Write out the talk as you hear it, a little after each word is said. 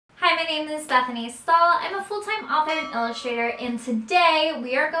my name is Bethany Stahl. I'm a full-time author and illustrator, and today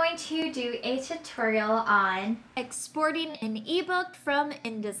we are going to do a tutorial on exporting an ebook from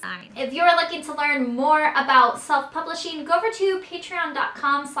InDesign. If you are looking to learn more about self-publishing, go over to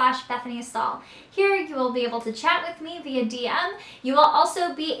patreon.com/Bethany Stahl. Here you will be able to chat with me via DM. You will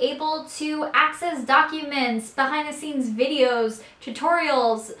also be able to access documents, behind-the-scenes videos,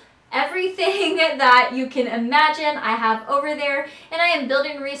 tutorials, everything that you can imagine I have over there, and I am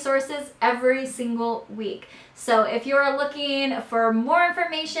building resources every single week. So if you're looking for more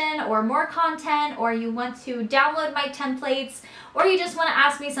information or more content, or you want to download my templates, or you just want to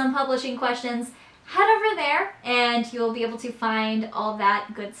ask me some publishing questions, head over there and you'll be able to find all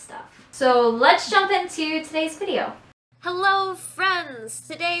that good stuff. So let's jump into today's video. Hello friends!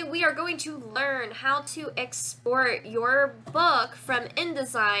 Today we are going to learn how to export your book from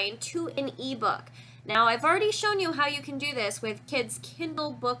InDesign to an ebook. Now I've already shown you how you can do this with Kids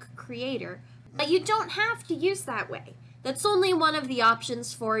Kindle Book Creator, but you don't have to use that way. That's only one of the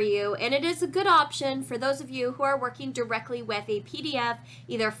options for you, and it is a good option for those of you who are working directly with a PDF,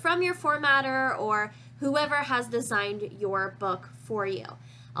 either from your formatter or whoever has designed your book for you.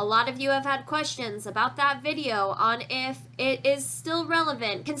 A lot of you have had questions about that video on if it is still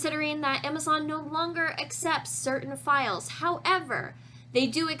relevant, considering that Amazon no longer accepts certain files. However, they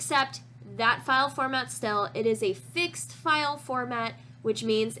do accept that file format still. It is a fixed file format, which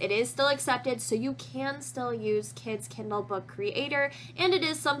means it is still accepted, so you can still use Kids Kindle Book Creator, and it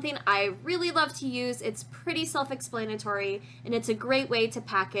is something I really love to use. It's pretty self-explanatory, and it's a great way to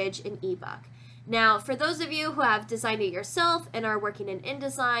package an ebook. Now, for those of you who have designed it yourself and are working in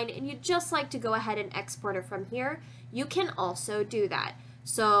InDesign and you'd just like to go ahead and export it from here, you can also do that.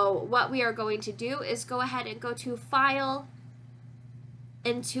 So what we are going to do is go ahead and go to File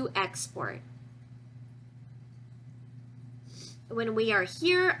and to Export. When we are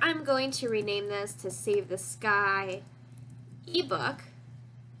here, I'm going to rename this to Save the Sky ebook.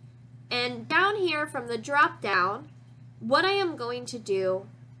 And down here from the drop down, what I am going to do,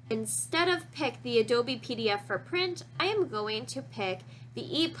 instead of pick the Adobe PDF for print, I am going to pick the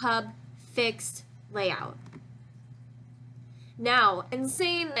EPUB fixed layout. Now, in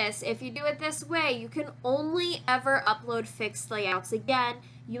saying this, if you do it this way, you can only ever upload fixed layouts. Again,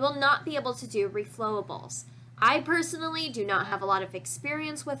 you will not be able to do reflowables. I personally do not have a lot of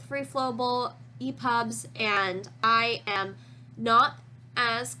experience with reflowable EPUBs, and I am not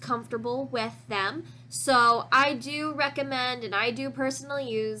as comfortable with them. So I do recommend, and I do personally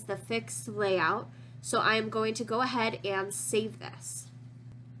use, the fixed layout. So I am going to go ahead and save this.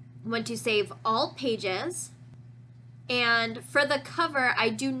 I'm going to save all pages. And for the cover, I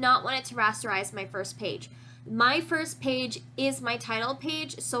do not want it to rasterize my first page. My first page is my title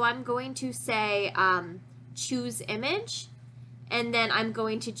page, so I'm going to say choose image, and then I'm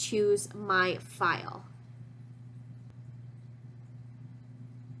going to choose my file.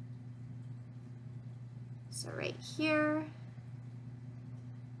 So right here,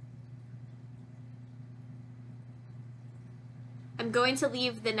 I'm going to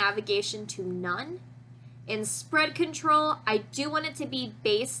leave the navigation to none. In spread control, I do want it to be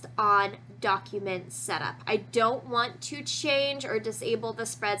based on document setup. I don't want to change or disable the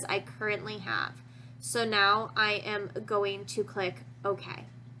spreads I currently have. So now I am going to click OK.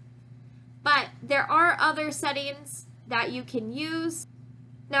 But there are other settings that you can use.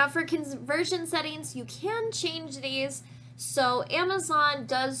 Now for conversion settings, you can change these. So Amazon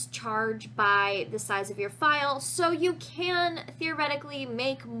does charge by the size of your file, so you can theoretically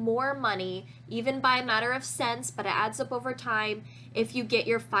make more money, even by a matter of cents, but it adds up over time if you get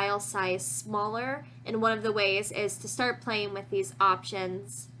your file size smaller. And one of the ways is to start playing with these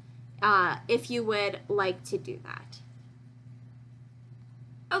options if you would like to do that.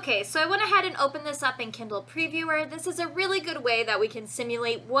 Okay, so I went ahead and opened this up in Kindle Previewer. This is a really good way that we can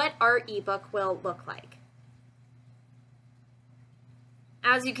simulate what our ebook will look like.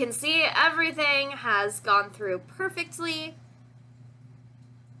 As you can see, everything has gone through perfectly,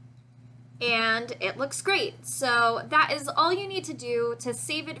 and it looks great. So that is all you need to do to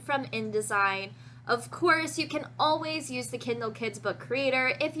save it from InDesign. Of course, you can always use the Kindle Kids Book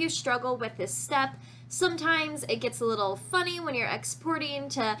Creator if you struggle with this step. Sometimes it gets a little funny when you're exporting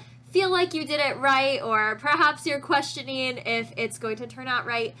to feel like you did it right, or perhaps you're questioning if it's going to turn out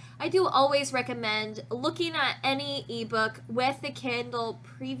right. I do always recommend looking at any ebook with the Kindle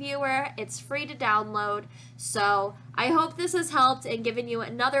Previewer. It's free to download. So I hope this has helped and given you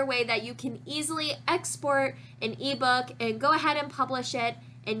another way that you can easily export an ebook and go ahead and publish it,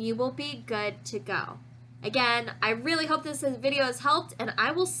 and you will be good to go. Again, I really hope this video has helped, and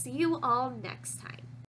I will see you all next time.